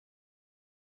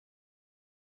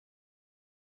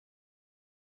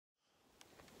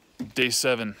Day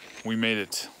 7, we made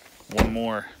it. One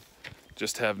more.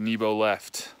 Just have Nebo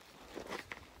left.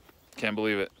 Can't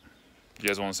believe it. You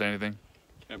guys want to say anything?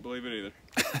 Can't believe it either.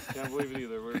 Can't believe it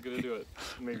either. We're gonna do it.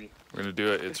 Maybe. We're gonna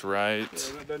do it. It's right.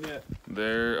 Yeah, we're not done yet.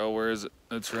 There. Oh, where is it?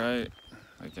 It's right.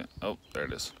 I can't. Oh, there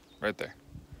it is. Right there.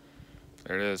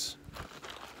 There it is.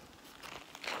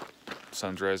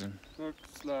 Sun's rising.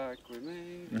 Looks like we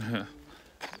made it.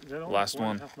 Is that only Last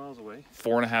 4.5 miles away?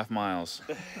 4.5 miles.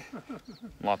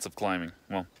 Lots of climbing.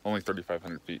 Well, only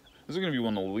 3,500 feet. This is going to be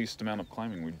one of the least amount of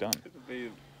climbing we've done.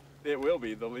 It will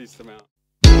be the least amount.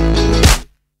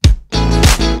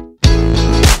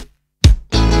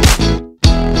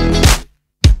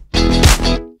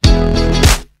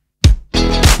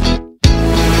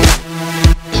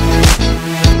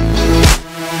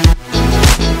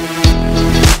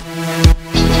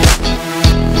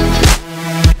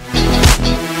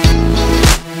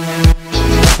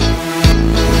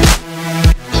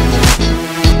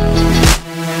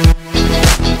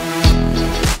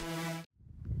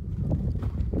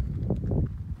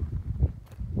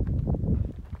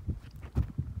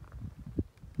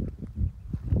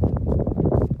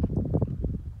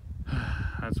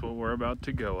 That's what we're about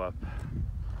to go up.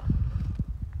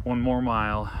 One more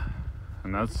mile,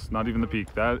 and that's not even the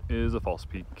peak. That is a false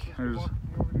peak. There's...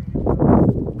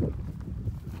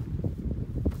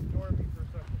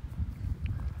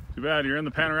 Too bad, you're in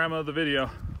the panorama of the video.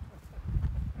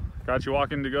 Got you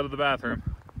walking to go to the bathroom.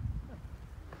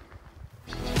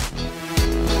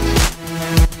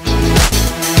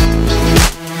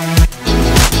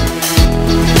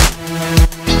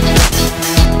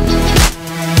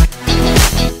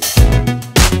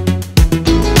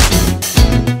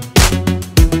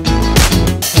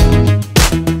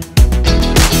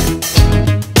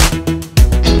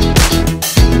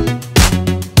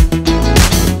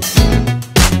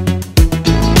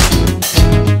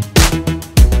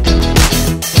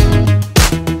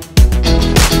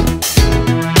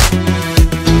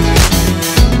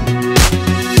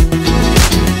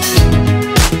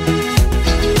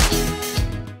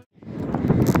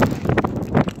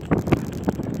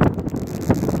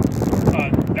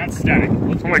 Static.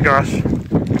 Oh my gosh.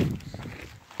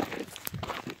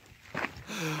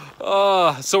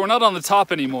 So we're not on the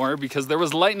top anymore because there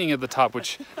was lightning at the top,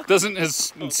 which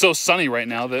it's so sunny right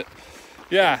now that,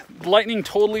 yeah, lightning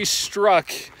totally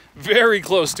struck very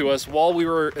close to us while we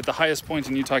were at the highest point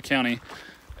in Utah County.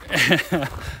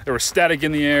 There was static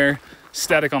in the air,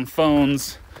 static on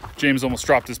phones. James almost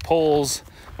dropped his poles.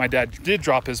 My dad did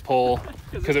drop his pole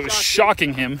because it was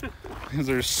shocking him. Because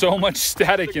there's so much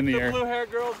static in the air. The blue hair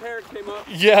girl's hair came up.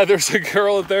 Yeah, there's a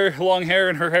girl up there, long hair,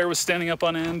 and her hair was standing up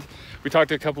on end. We talked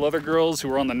to a couple other girls who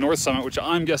were on the north summit, which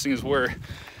I'm guessing is where,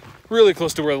 really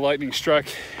close to where the lightning struck,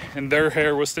 and their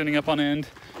hair was standing up on end.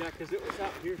 Yeah, because it was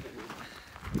out here.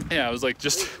 Yeah, it was like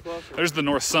just, there's the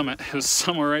north summit. It was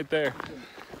somewhere right there.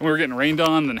 And we were getting rained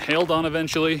on, then hailed on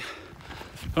eventually.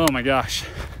 Oh my gosh.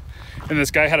 And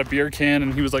this guy had a beer can,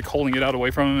 and he was like holding it out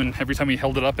away from him, and every time he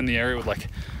held it up in the air, it would like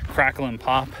crackle and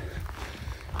pop.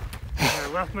 I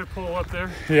left my pole up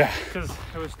there. Yeah. Because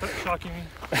it was shocking me.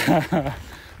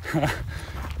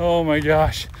 Oh my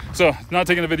gosh. So, not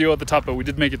taking a video at the top, but we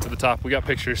did make it to the top. We got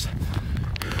pictures.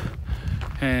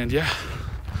 And yeah.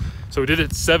 So we did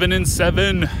it 7 and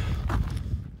 7. About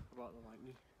the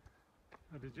lightning.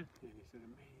 Oh, did you? Yeah, he said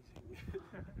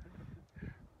amazing.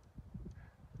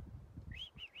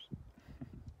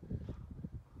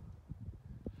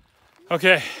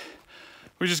 Okay.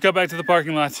 We just got back to the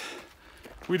parking lot.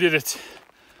 We did it.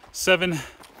 Seven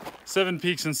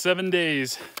peaks in 7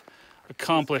 days.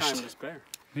 Accomplished. Time to spare.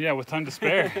 Yeah, with time to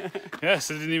spare.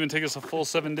 Yes, it didn't even take us a full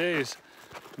 7 days.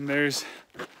 And there's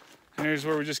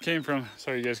where we just came from.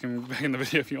 Sorry, you guys can back in the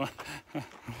video if you want.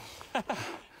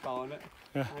 Following it.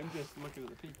 Yeah. I'm just looking at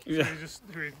the peak. Yeah. So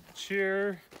we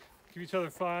cheer, give each other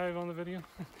 5 on the video.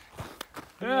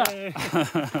 Yeah.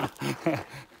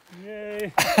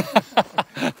 Yay.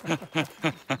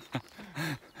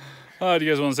 Do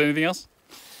you guys want to say anything else?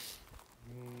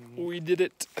 We did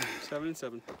it. 7 and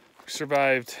 7.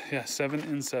 Survived. Yeah, 7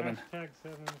 and 7. #7 and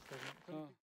 7.